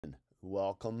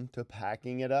Welcome to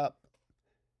Packing It Up.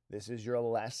 This is your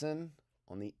lesson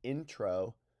on the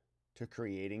intro to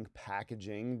creating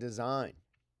packaging design.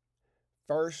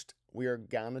 First, we are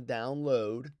going to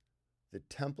download the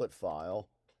template file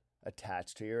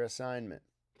attached to your assignment.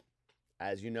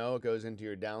 As you know, it goes into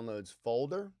your downloads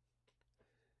folder.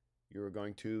 You're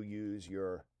going to use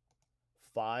your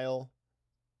file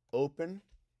open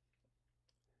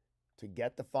to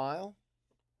get the file.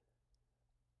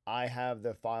 I have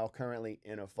the file currently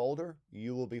in a folder.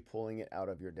 You will be pulling it out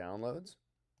of your downloads.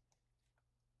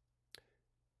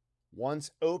 Once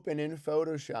open in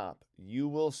Photoshop, you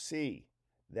will see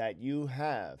that you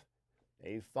have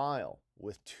a file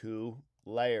with two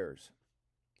layers.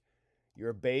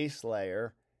 Your base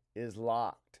layer is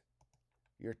locked.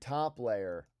 Your top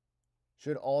layer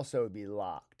should also be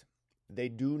locked. They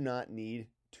do not need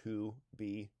to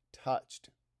be touched.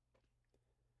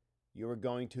 You are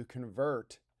going to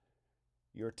convert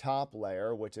your top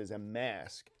layer, which is a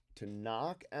mask, to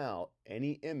knock out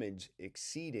any image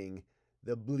exceeding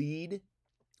the bleed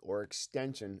or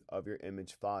extension of your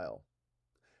image file.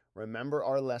 Remember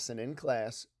our lesson in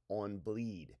class on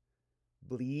bleed.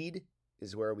 Bleed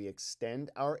is where we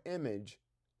extend our image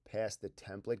past the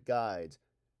template guides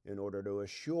in order to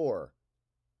assure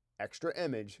extra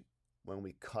image when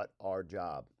we cut our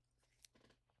job.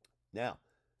 Now,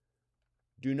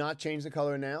 do not change the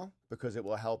color now because it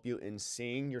will help you in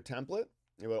seeing your template.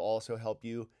 It will also help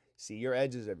you see your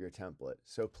edges of your template.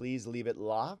 So please leave it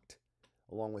locked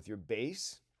along with your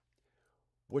base.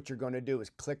 What you're going to do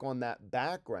is click on that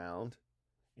background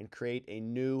and create a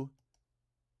new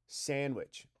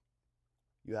sandwich.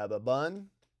 You have a bun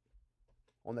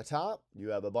on the top. You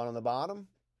have a bun on the bottom.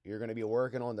 You're going to be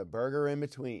working on the burger in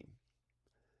between.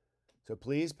 So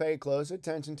please pay close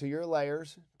attention to your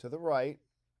layers to the right.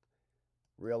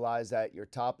 Realize that your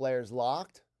top layer is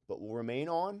locked, but will remain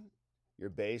on.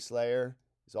 Your base layer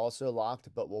is also locked,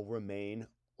 but will remain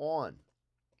on.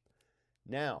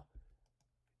 Now,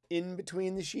 in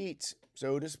between the sheets,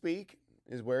 so to speak,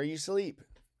 is where you sleep.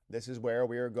 This is where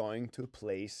we are going to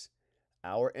place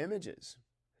our images.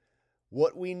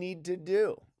 What we need to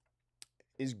do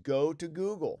is go to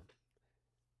Google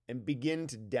and begin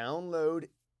to download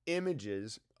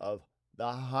images of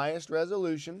the highest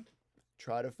resolution.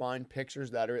 Try to find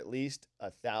pictures that are at least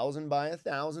 1,000 by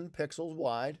 1,000 pixels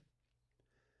wide.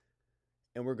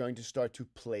 And we're going to start to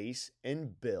place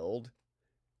and build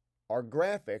our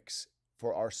graphics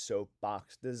for our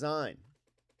soapbox design.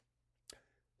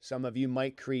 Some of you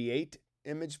might create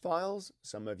image files.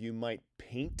 Some of you might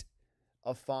paint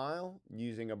a file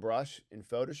using a brush in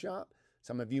Photoshop.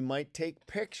 Some of you might take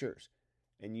pictures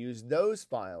and use those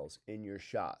files in your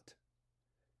shot.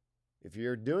 If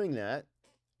you're doing that,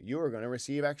 you are going to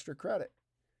receive extra credit.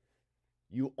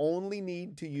 You only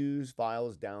need to use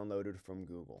files downloaded from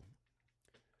Google.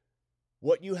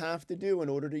 What you have to do in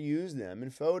order to use them in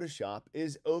Photoshop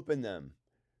is open them.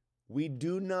 We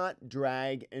do not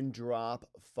drag and drop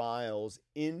files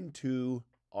into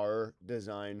our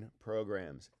design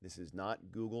programs. This is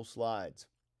not Google Slides.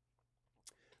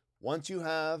 Once you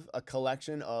have a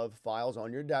collection of files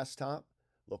on your desktop,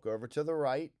 look over to the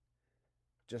right.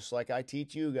 Just like I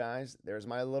teach you guys, there's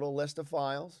my little list of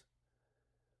files.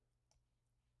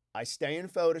 I stay in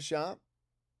Photoshop.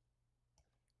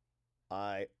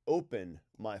 I open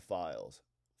my files.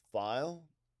 File,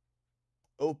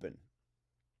 open.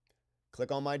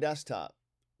 Click on my desktop.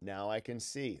 Now I can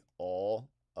see all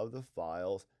of the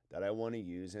files that I want to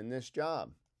use in this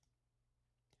job.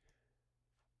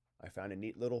 I found a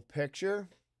neat little picture.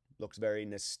 Looks very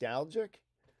nostalgic.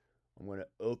 I'm going to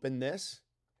open this.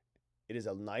 It is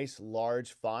a nice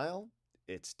large file.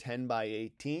 It's 10 by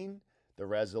 18. The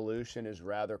resolution is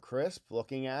rather crisp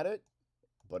looking at it.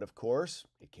 But of course,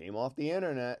 it came off the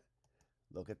internet.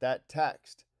 Look at that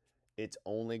text. It's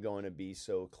only going to be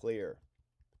so clear.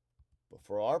 But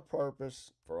for our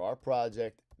purpose, for our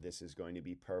project, this is going to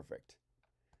be perfect.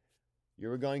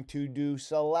 You're going to do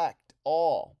select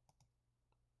all.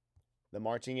 The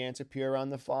marching ants appear on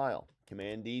the file.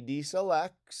 Command D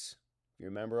deselects. If you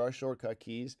remember our shortcut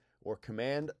keys. Or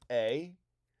Command A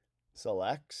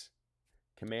selects,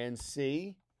 Command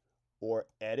C or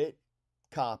Edit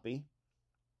copy.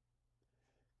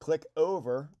 Click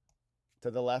over to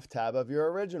the left tab of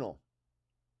your original.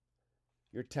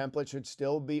 Your template should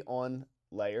still be on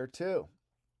layer 2.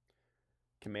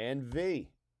 Command V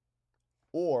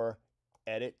or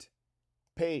Edit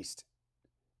paste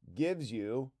gives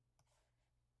you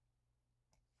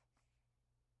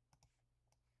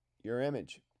your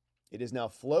image. It is now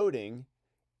floating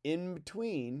in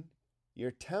between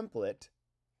your template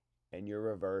and your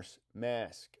reverse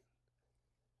mask.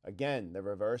 Again, the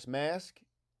reverse mask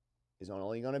is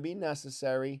only going to be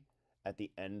necessary at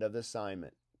the end of the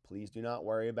assignment. Please do not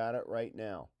worry about it right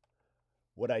now.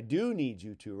 What I do need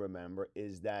you to remember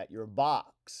is that your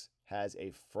box has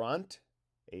a front,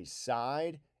 a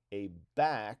side, a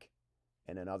back,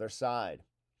 and another side.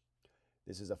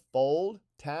 This is a fold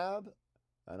tab,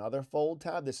 another fold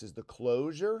tab. This is the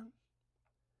closure.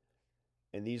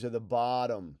 And these are the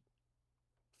bottom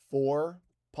 4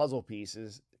 puzzle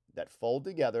pieces that fold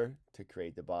together to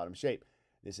create the bottom shape.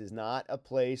 This is not a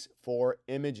place for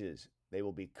images. They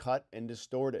will be cut and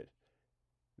distorted.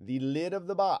 The lid of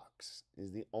the box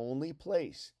is the only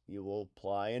place you will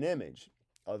apply an image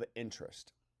of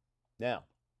interest. Now,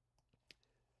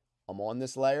 I'm on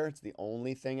this layer. It's the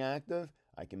only thing active.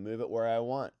 I can move it where I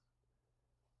want.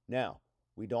 Now,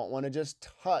 we don't want to just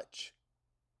touch,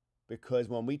 because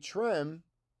when we trim,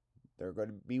 they're going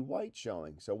to be white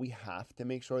showing. So we have to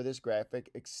make sure this graphic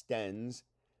extends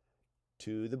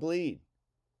to the bleed.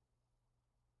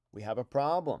 We have a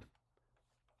problem.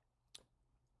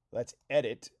 Let's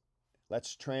edit.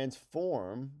 Let's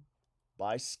transform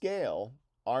by scale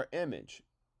our image.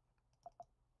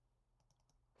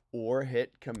 Or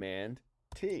hit Command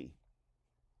T.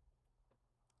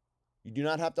 You do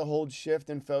not have to hold Shift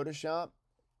in Photoshop.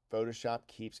 Photoshop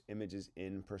keeps images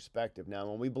in perspective. Now,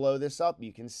 when we blow this up,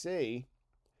 you can see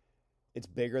it's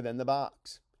bigger than the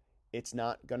box. It's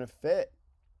not going to fit.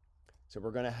 So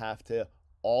we're going to have to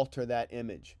alter that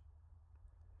image.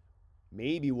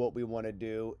 Maybe what we want to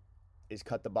do is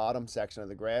cut the bottom section of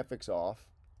the graphics off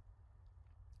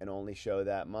and only show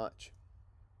that much.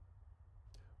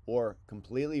 Or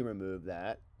completely remove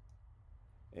that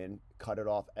and cut it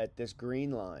off at this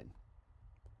green line.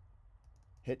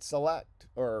 Hit select,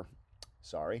 or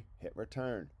sorry, hit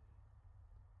return.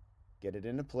 Get it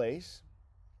into place.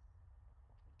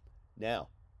 Now,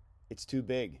 it's too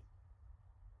big.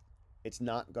 It's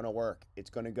not going to work.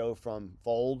 It's going to go from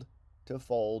fold to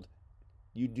fold.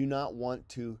 You do not want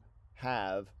to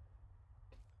have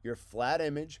your flat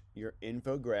image, your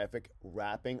infographic,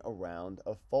 wrapping around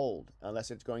a fold,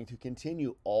 unless it's going to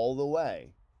continue all the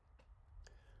way.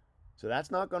 So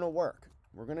that's not going to work.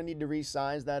 We're going to need to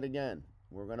resize that again.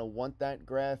 We're going to want that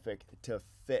graphic to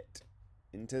fit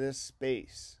into this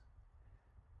space.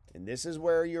 And this is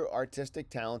where your artistic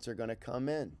talents are going to come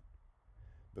in,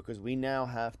 because we now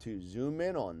have to zoom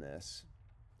in on this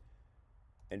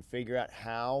and figure out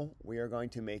how we are going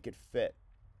to make it fit.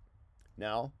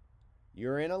 Now,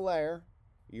 you're in a layer,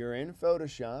 you're in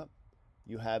Photoshop,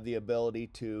 you have the ability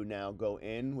to now go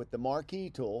in with the marquee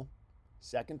tool,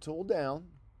 second tool down,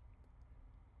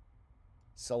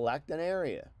 select an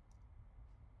area,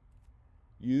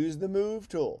 use the move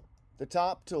tool, the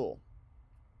top tool.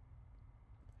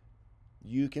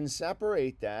 You can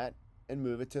separate that and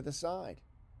move it to the side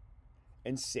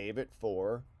and save it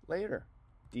for later.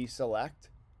 Deselect,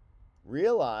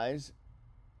 realize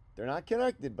they're not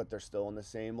connected, but they're still in the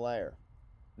same layer.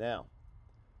 Now,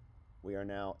 we are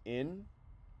now in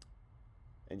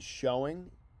and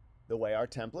showing the way our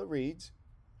template reads.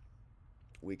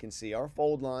 We can see our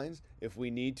fold lines. If we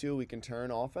need to, we can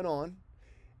turn off and on.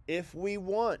 If we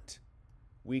want,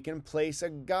 we can place a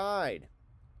guide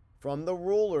from the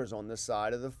rulers on the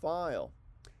side of the file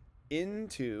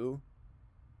into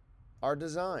our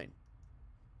design.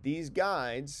 These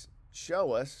guides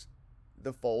show us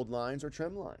the fold lines or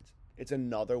trim lines. It's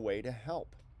another way to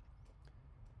help.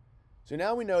 So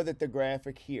now we know that the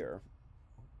graphic here,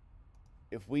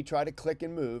 if we try to click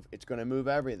and move, it's going to move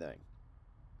everything.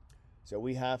 So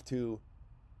we have to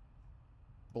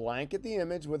blanket the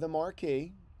image with a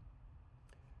marquee,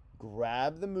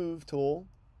 grab the move tool,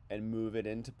 and move it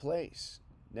into place.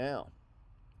 Now,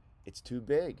 it's too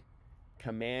big.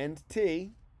 Command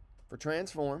T for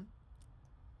transform.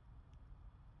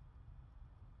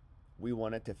 We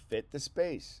want it to fit the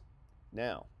space.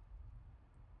 Now,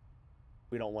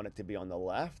 we don't want it to be on the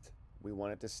left. We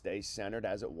want it to stay centered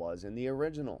as it was in the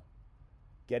original.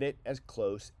 Get it as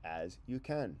close as you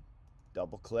can.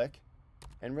 Double click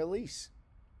and release.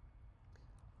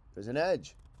 There's an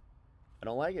edge. I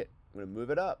don't like it. I'm going to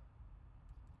move it up.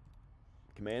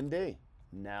 Command D.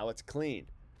 Now it's clean.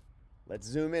 Let's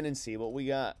zoom in and see what we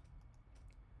got.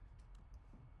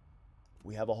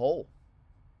 We have a hole.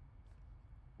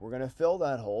 We're going to fill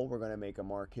that hole. We're going to make a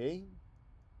marquee.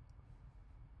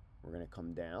 We're going to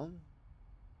come down.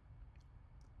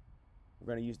 We're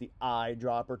going to use the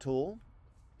eyedropper tool.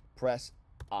 Press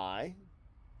I,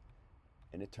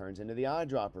 and it turns into the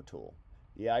eyedropper tool.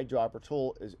 The eyedropper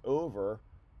tool is over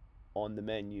on the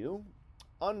menu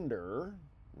under,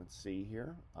 let's see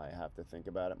here, I have to think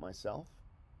about it myself.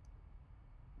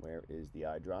 Where is the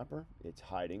eyedropper? It's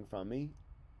hiding from me.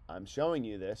 I'm showing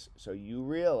you this so you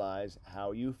realize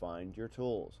how you find your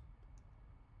tools.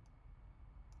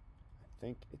 I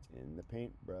think it's in the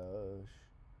paintbrush.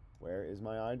 Where is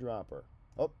my eyedropper?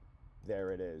 Oh,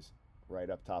 there it is, right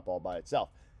up top all by itself.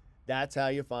 That's how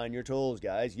you find your tools,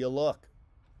 guys. You look.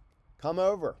 Come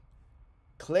over.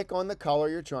 Click on the color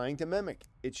you're trying to mimic.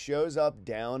 It shows up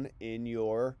down in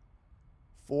your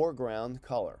foreground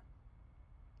color.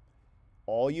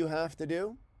 All you have to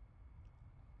do,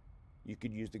 you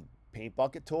could use the paint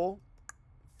bucket tool,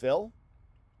 fill.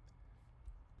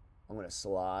 I'm going to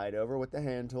slide over with the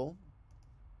hand tool.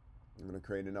 I'm going to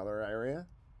create another area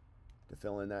to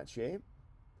fill in that shape.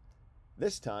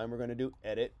 This time we're going to do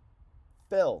edit,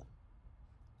 fill,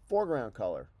 foreground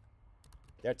color.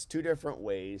 That's two different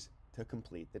ways to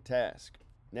complete the task.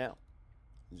 Now,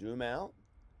 zoom out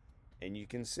and you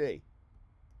can see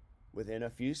within a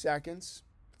few seconds,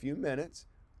 few minutes,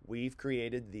 we've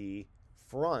created the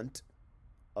front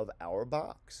of our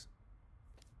box.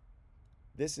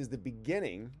 This is the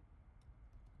beginning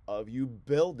of you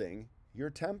building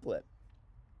your template.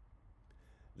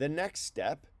 The next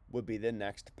step would be the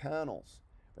next panels.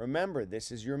 Remember,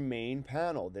 this is your main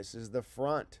panel. This is the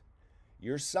front.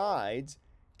 Your sides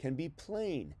can be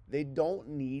plain. They don't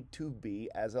need to be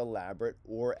as elaborate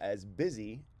or as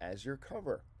busy as your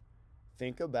cover.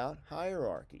 Think about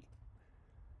hierarchy.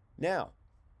 Now,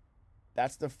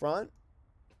 that's the front.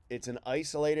 It's an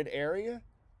isolated area.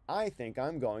 I think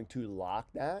I'm going to lock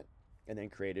that and then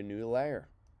create a new layer.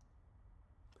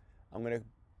 I'm going to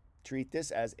treat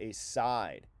this as a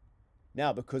side.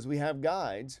 Now, because we have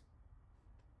guides,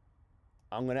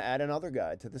 I'm going to add another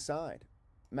guide to the side.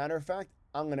 Matter of fact,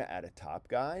 I'm going to add a top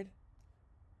guide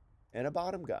and a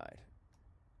bottom guide.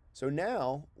 So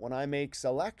now, when I make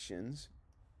selections,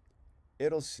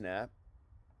 it'll snap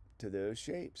to those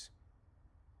shapes.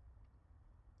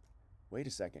 Wait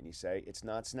a second, you say, it's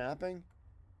not snapping?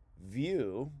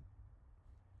 View,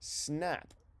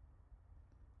 snap.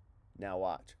 Now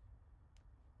watch.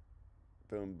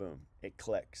 Boom, boom, it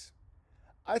clicks.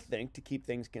 I think to keep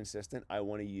things consistent, I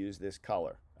want to use this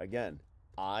color. Again,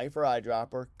 I for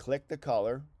eyedropper, click the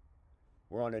color.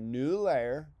 We're on a new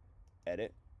layer,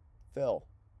 edit, fill.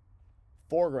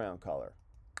 Foreground color.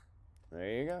 There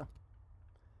you go.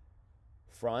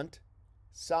 Front,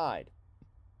 side.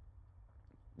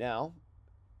 Now,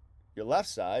 your left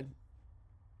side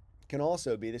can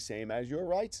also be the same as your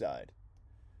right side.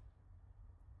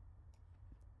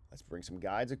 Let's bring some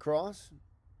guides across.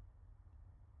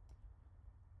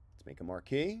 Let's make a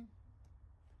marquee.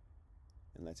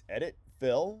 And let's edit,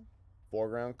 fill,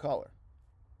 foreground color.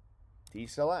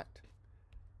 Deselect.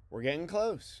 We're getting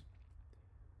close.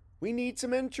 We need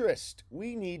some interest.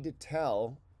 We need to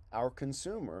tell our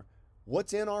consumer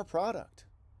what's in our product.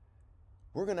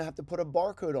 We're going to have to put a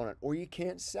barcode on it or you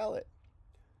can't sell it.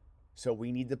 So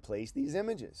we need to place these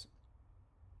images.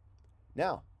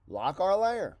 Now, lock our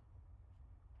layer.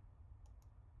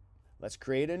 Let's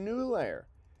create a new layer.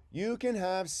 You can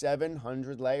have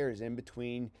 700 layers in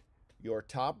between your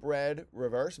top red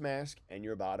reverse mask and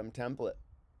your bottom template.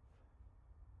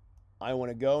 I want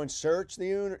to go and search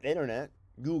the internet,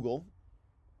 Google.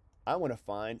 I want to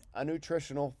find a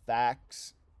nutritional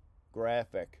facts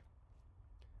graphic.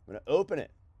 I'm going to open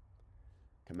it.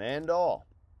 Command all.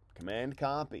 Command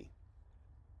copy.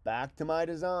 Back to my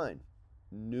design.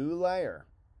 New layer.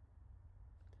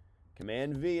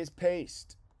 Command V is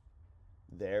paste.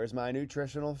 There's my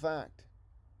nutritional fact.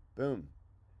 Boom.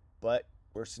 But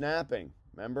we're snapping.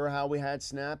 Remember how we had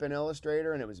snap in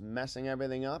Illustrator and it was messing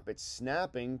everything up? It's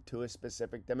snapping to a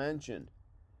specific dimension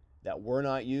that we're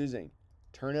not using.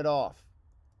 Turn it off.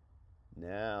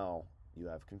 Now you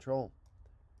have control.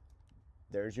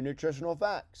 There's your nutritional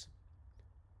facts.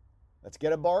 Let's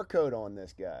get a barcode on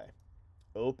this guy.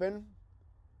 Open,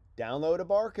 download a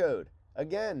barcode.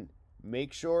 Again,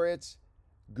 make sure it's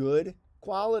good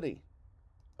quality.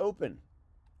 Open.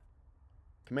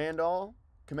 Command all,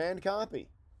 command copy.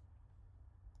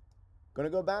 Going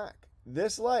to go back.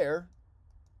 This layer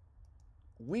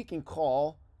we can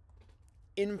call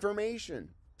information.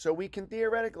 So we can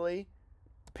theoretically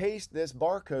paste this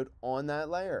barcode on that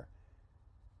layer.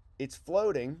 It's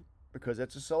floating because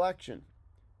it's a selection.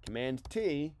 Command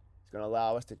T is going to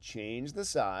allow us to change the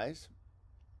size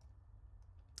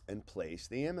and place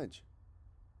the image.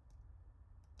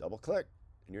 Double click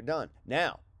and you're done.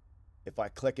 Now, if I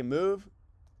click and move,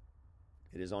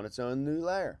 it is on its own new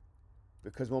layer.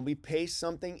 Because when we paste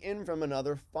something in from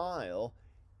another file,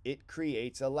 it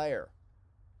creates a layer.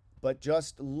 But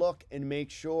just look and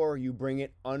make sure you bring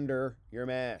it under your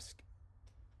mask.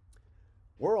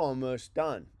 We're almost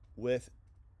done with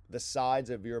the sides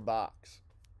of your box.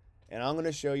 And I'm going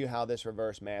to show you how this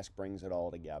reverse mask brings it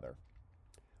all together.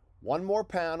 One more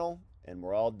panel and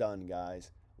we're all done,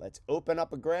 guys. Let's open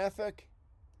up a graphic.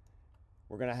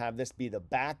 We're going to have this be the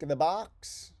back of the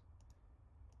box.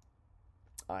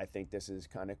 I think this is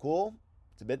kind of cool.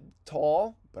 It's a bit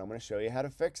tall, but I'm going to show you how to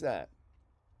fix that.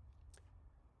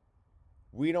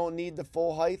 We don't need the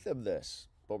full height of this,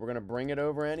 but we're going to bring it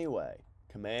over anyway.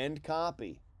 Command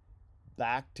copy.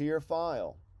 Back to your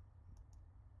file.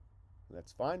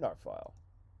 Let's find our file.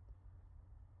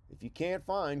 If you can't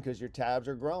find, because your tabs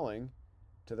are growing,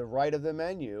 to the right of the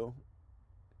menu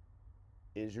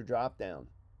is your drop down.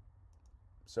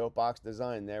 Soapbox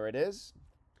Design, there it is.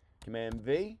 Command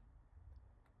V.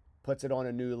 Puts it on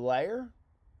a new layer.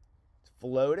 It's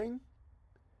floating.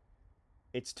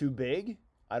 It's too big.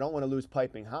 I don't want to lose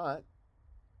Piping Hot.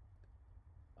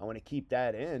 I want to keep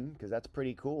that in because that's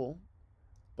pretty cool.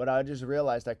 But I just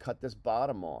realized I cut this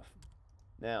bottom off.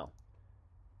 Now,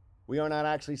 we are not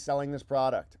actually selling this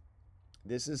product.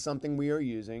 This is something we are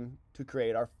using to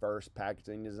create our first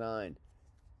packaging design.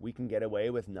 We can get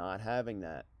away with not having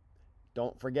that.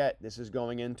 Don't forget, this is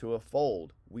going into a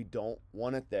fold. We don't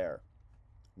want it there.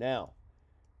 Now,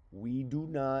 we do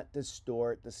not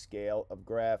distort the scale of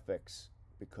graphics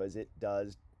because it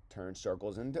does turn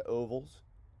circles into ovals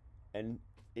and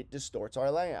it distorts our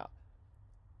layout.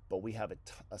 But we have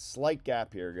a slight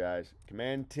gap here, guys.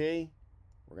 Command T,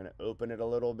 we're going to open it a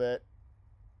little bit.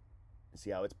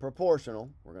 See how it's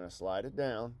proportional. We're going to slide it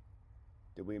down.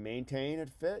 Did we maintain it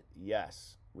fit?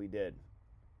 Yes, we did.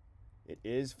 It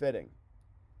is fitting.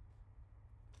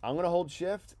 I'm going to hold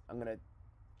shift. I'm going to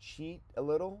cheat a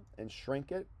little and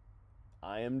shrink it.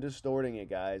 I am distorting it,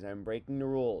 guys. I'm breaking the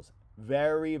rules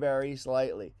very, very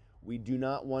slightly. We do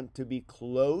not want to be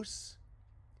close.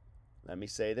 Let me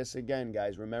say this again,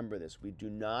 guys. Remember this. We do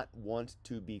not want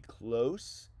to be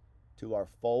close to our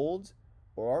folds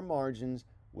or our margins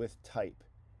with type.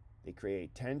 They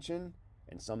create tension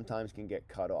and sometimes can get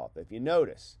cut off. If you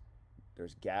notice,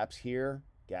 there's gaps here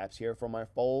from my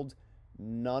folds.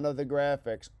 None of the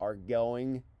graphics are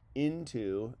going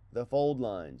into the fold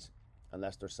lines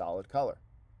unless they're solid color.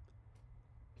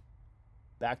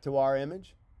 Back to our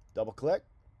image, double click.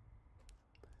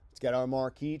 Let's get our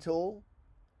marquee tool.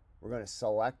 We're going to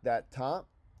select that top.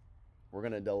 We're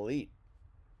going to delete.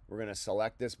 We're going to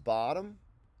select this bottom.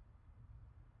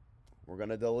 We're going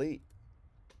to delete.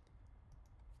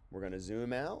 We're going to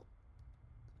zoom out.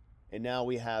 And now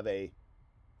we have a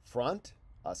front,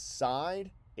 a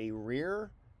side, a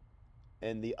rear,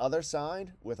 and the other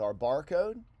side with our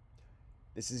barcode.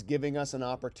 This is giving us an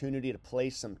opportunity to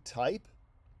place some type.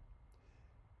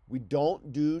 We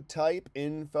don't do type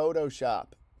in Photoshop.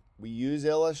 We use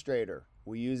Illustrator.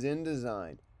 We use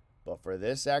InDesign. But for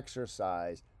this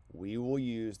exercise, we will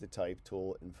use the type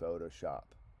tool in Photoshop.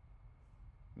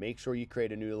 Make sure you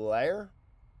create a new layer.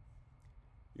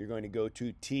 You're going to go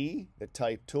to T, the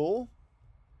type tool.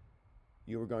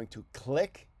 You are going to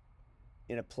click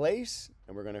in a place,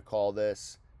 and we're going to call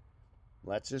this,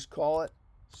 let's just call it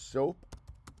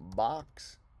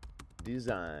Soapbox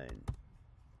Design.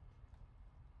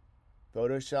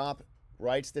 Photoshop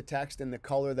writes the text in the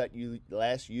color that you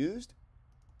last used.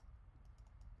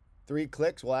 3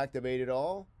 clicks will activate it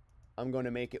all. I'm going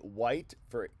to make it white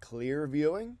for clear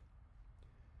viewing.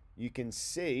 You can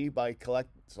see by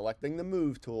selecting the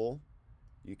move tool,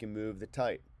 you can move the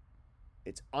type.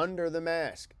 It's under the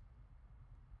mask.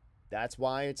 That's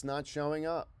why it's not showing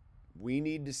up. We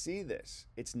need to see this.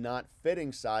 It's not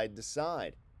fitting side to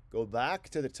side. Go back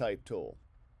to the type tool.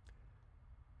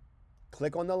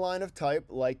 Click on the line of type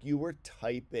like you were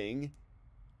typing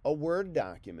a Word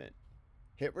document.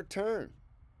 Hit return.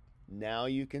 Now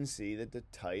you can see that the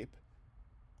type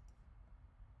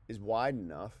is wide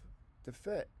enough to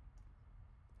fit.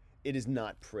 It is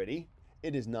not pretty.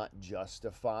 It is not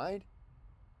justified.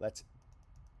 Let's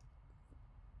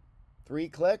 3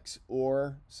 clicks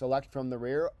or select from the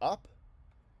rear up.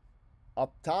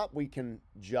 Up top, we can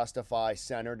justify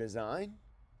center design.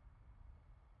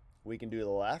 We can do the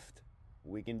left.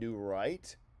 We can do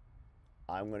right.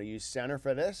 I'm going to use center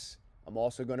for this. I'm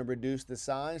also going to reduce the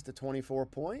size to 24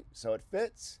 point so it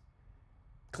fits.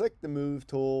 Click the move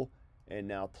tool and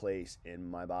now place in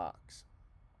my box.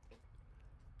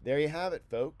 There you have it,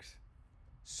 folks.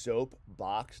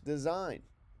 Soapbox Design.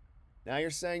 Now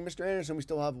you're saying, Mr. Anderson, we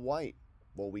still have white.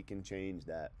 Well, we can change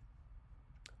that.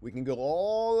 We can go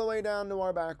all the way down to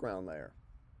our background layer.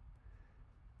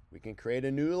 We can create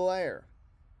a new layer.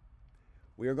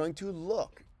 We are going to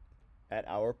look at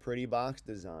our pretty box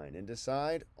design and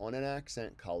decide on an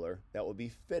accent color that will be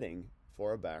fitting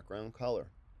for a background color.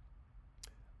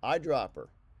 Eyedropper.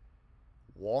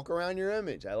 Walk around your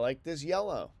image. I like this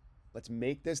yellow. Let's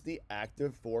make this the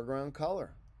active foreground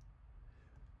color.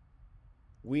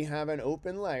 We have an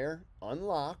open layer,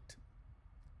 unlocked,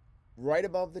 right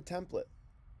above the template.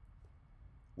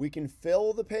 We can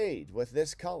fill the page with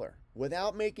this color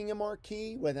without making a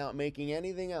marquee, without making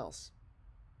anything else.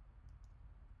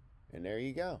 And there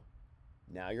you go.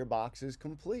 Now your box is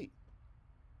complete.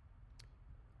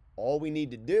 All we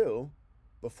need to do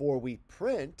before we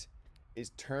print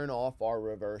is turn off our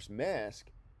reverse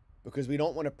mask, because we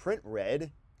don't want to print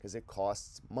red because it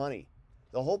costs money.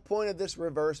 The whole point of this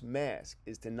reverse mask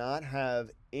is to not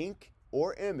have ink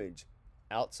or image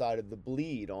outside of the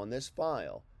bleed on this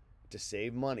file to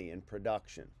save money in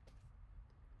production.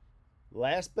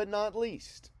 Last but not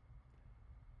least,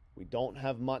 we don't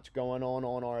have much going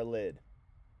on our lid.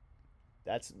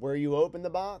 That's where you open the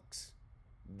box.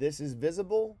 This is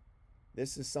visible.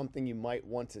 This is something you might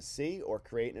want to see or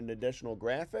create an additional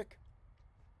graphic.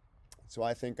 So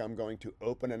I think I'm going to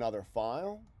open another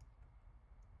file.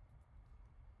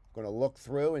 I'm going to look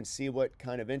through and see what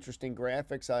kind of interesting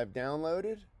graphics I've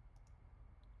downloaded.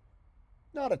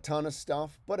 Not a ton of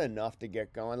stuff, but enough to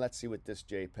get going. Let's see what this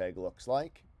JPEG looks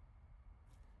like.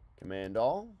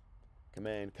 Command-All,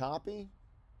 Command-Copy.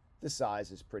 The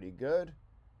size is pretty good.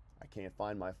 I can't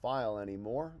find my file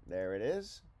anymore. There it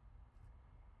is.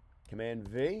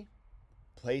 Command-V,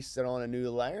 place it on a new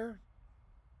layer.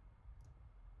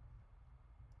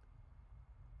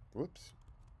 Whoops.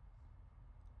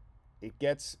 It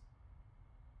gets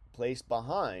placed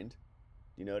behind.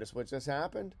 You notice what just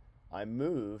happened? I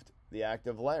moved the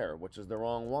active layer, which is the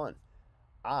wrong one.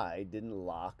 I didn't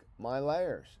lock my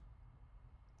layers.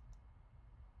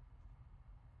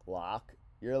 Lock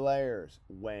your layers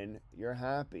when you're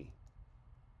happy.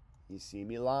 You see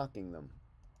me locking them.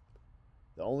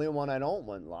 The only one I don't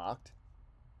want locked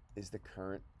is the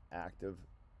current active.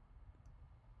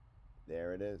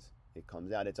 There it is. It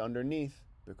comes out. It's underneath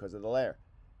because of the layer.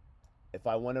 If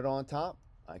I want it on top,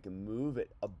 I can move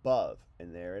it above,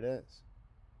 and there it is.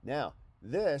 Now,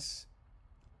 this,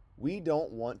 we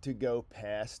don't want to go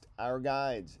past our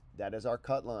guides. That is our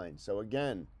cut line. So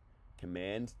again,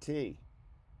 Command-T.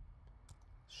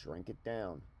 Shrink it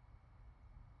down.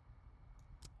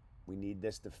 We need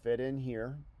this to fit in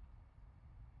here.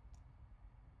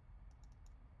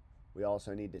 We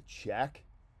also need to check,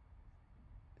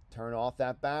 turn off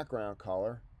that background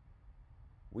color.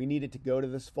 We need it to go to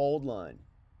this fold line.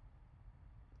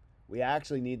 We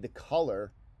actually need the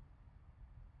color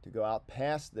to go out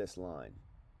past this line.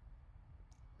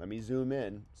 Let me zoom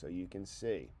in so you can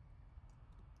see.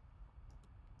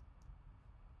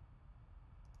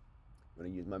 I'm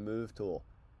going to use my move tool.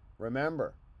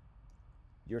 Remember,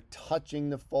 you're touching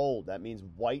the fold. That means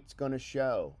white's going to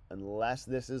show unless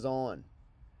this is on.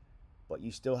 But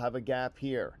you still have a gap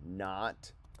here.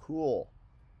 Not cool.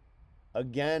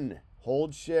 Again,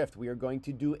 hold shift. We are going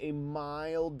to do a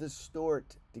mild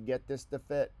distort to get this to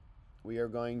fit. We are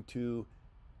going to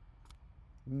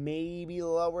maybe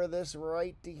lower this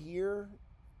right to here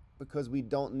because we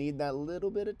don't need that little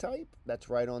bit of type that's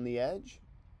right on the edge.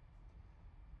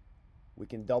 We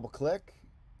can double click.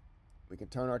 We can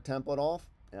turn our template off.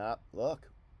 Ah, look,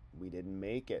 we didn't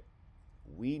make it.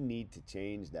 We need to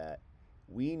change that.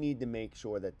 We need to make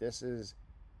sure that this is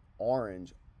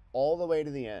orange all the way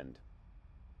to the end.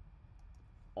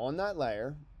 On that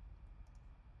layer,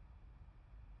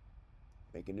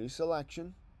 make a new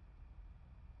selection.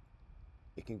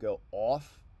 It can go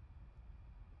off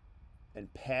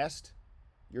and past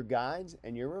your guides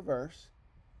and your reverse.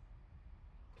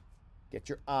 Get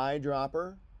your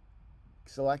eyedropper,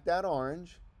 select that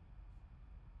orange,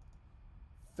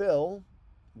 fill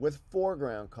with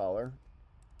foreground color,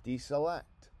 deselect.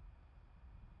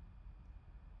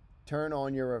 Turn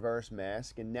on your reverse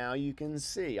mask, and now you can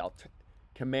see.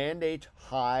 Command H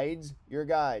hides your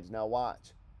guides. Now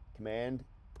watch. Command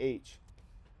H.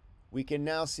 We can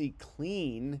now see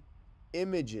clean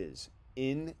images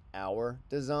in our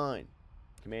design.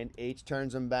 Command H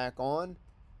turns them back on.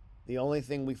 The only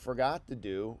thing we forgot to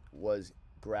do was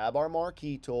grab our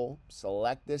marquee tool,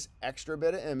 select this extra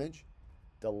bit of image,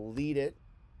 delete it,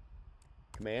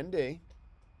 Command D.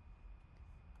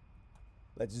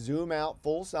 Let's zoom out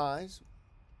full size,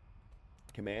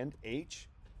 Command H,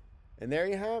 and there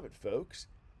you have it, folks.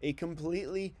 A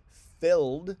completely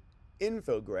filled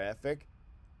infographic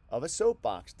of a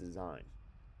soapbox design.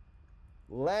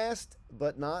 Last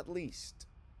but not least,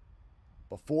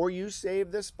 before you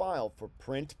save this file for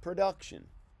print production,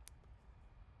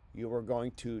 you are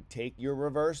going to take your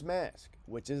reverse mask,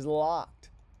 which is locked.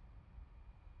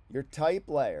 Your type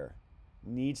layer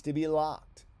needs to be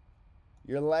locked.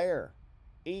 Your layer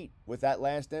 8 with that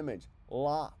last image,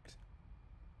 locked.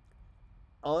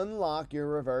 unlock your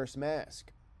reverse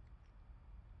mask.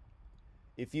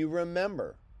 If you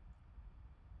remember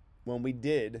when we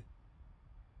did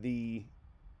the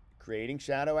creating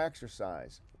shadow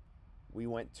exercise, we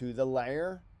went to the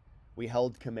layer, we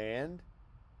held command,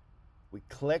 we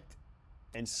clicked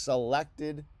and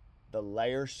selected the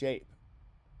layer shape.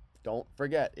 Don't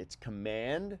forget, it's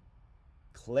command,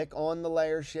 click on the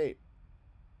layer shape.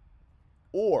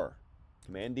 Or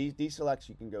command deselect,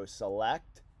 you can go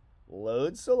select,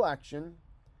 load selection.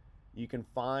 You can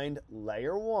find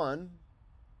layer 1,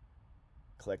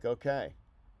 click OK.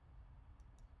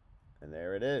 And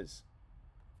there it is.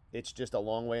 It's just a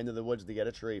long way into the woods to get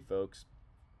a tree, folks.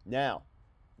 Now,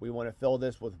 we want to fill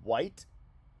this with white.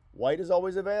 White is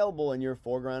always available in your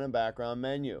foreground and background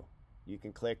menu. You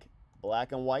can click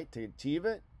black and white to achieve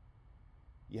it.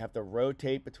 You have to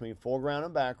rotate between foreground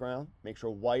and background. Make sure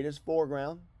white is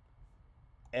foreground.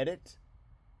 Edit,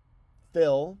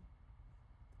 fill,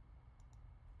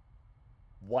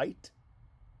 white,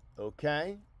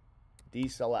 okay,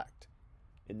 deselect.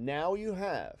 And now you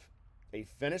have a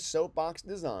finished soapbox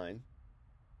design,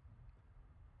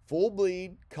 full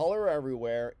bleed, color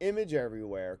everywhere, image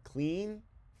everywhere, clean,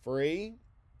 free,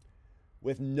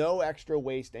 with no extra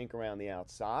waste ink around the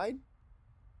outside.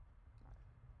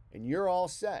 And you're all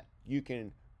set. You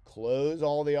can close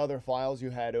all the other files you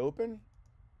had open.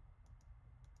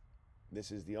 This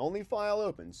is the only file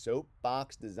open,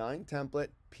 Soapbox Design Template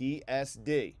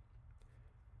PSD.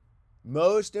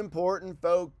 Most important,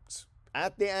 folks,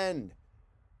 at the end,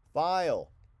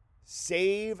 file,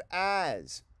 save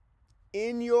as,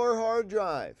 in your hard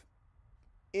drive,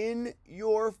 in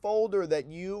your folder that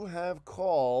you have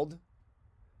called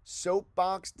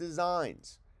Soapbox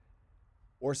Designs,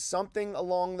 or something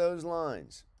along those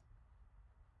lines.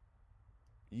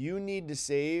 You need to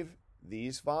save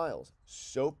these files.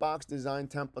 Soapbox Design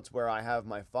Templates, where I have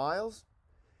my files.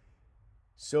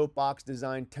 Soapbox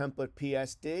Design Template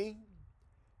PSD.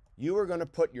 You are going to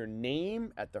put your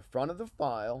name at the front of the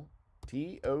file,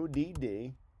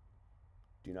 TODD.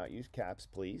 Do not use caps,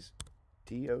 please.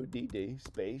 TODD,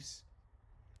 space.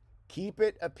 Keep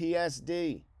it a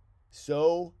PSD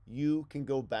so you can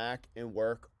go back and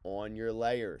work on your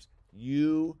layers.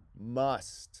 You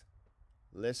must,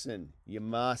 listen, you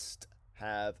must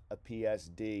have a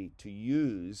PSD to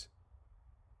use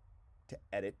to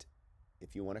edit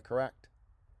if you want to correct.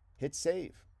 Hit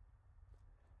save.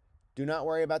 Do not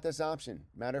worry about this option.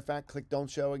 Matter of fact, click Don't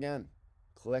Show Again.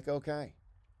 Click OK.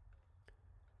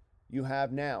 You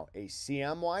have now a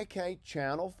CMYK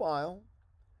channel file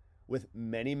with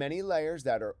many, many layers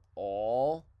that are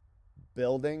all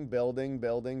building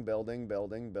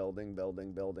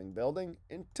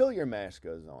until your mask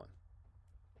goes on.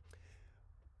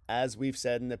 As we've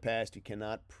said in the past, you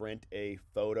cannot print a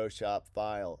Photoshop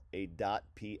file, a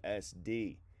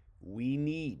 .psd. We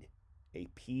need a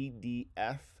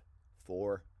PDF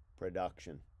for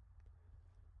production.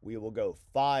 We will go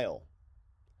File,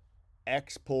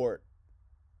 Export,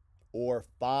 or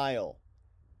File,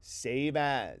 Save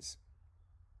As,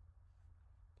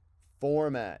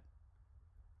 Format,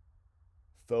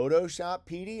 Photoshop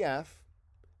PDF.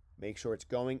 Make sure it's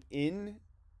going in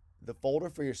the folder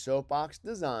for your Soapbox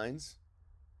Designs.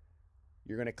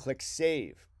 You're going to click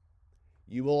Save.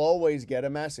 You will always get a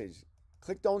message.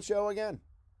 Click Don't Show Again.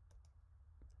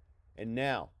 And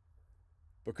now,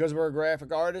 because we're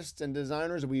graphic artists and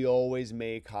designers, we always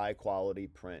make high quality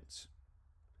prints.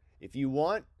 If you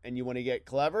want and you want to get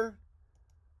clever,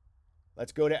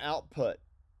 let's go to Output.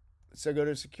 Let's go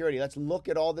to Security. Let's look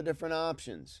at all the different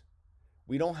options.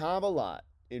 We don't have a lot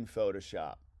in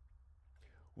Photoshop.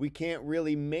 We can't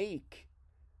really make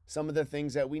some of the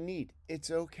things that we need. It's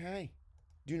okay.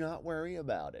 Do not worry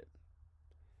about it.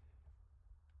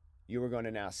 You are going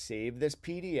to now save this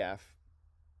PDF.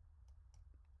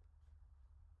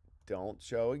 Don't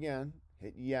show again.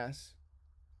 Hit yes.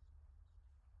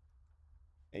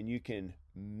 And you can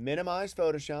minimize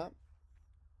Photoshop.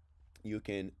 You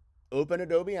can open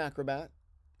Adobe Acrobat.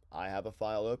 I have a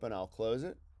file open. I'll close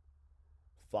it.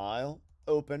 File,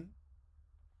 open.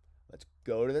 Let's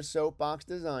go to the Soapbox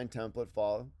Design Template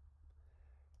file.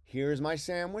 Here's my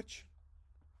sandwich.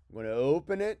 I'm going to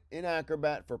open it in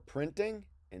Acrobat for printing,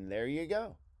 and there you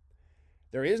go.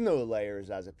 There is no layers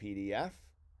as a PDF.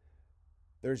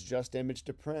 There's just image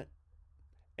to print.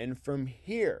 And from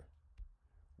here,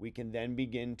 we can then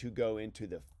begin to go into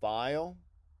the File,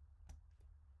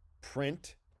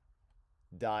 Print,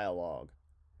 Dialog.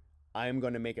 I am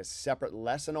going to make a separate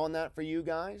lesson on that for you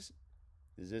guys,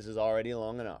 because this is already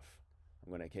long enough. I'm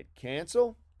going to hit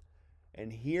Cancel,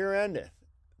 and here endeth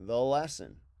the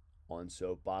lesson on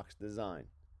Soapbox Design.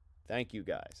 Thank you,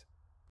 guys.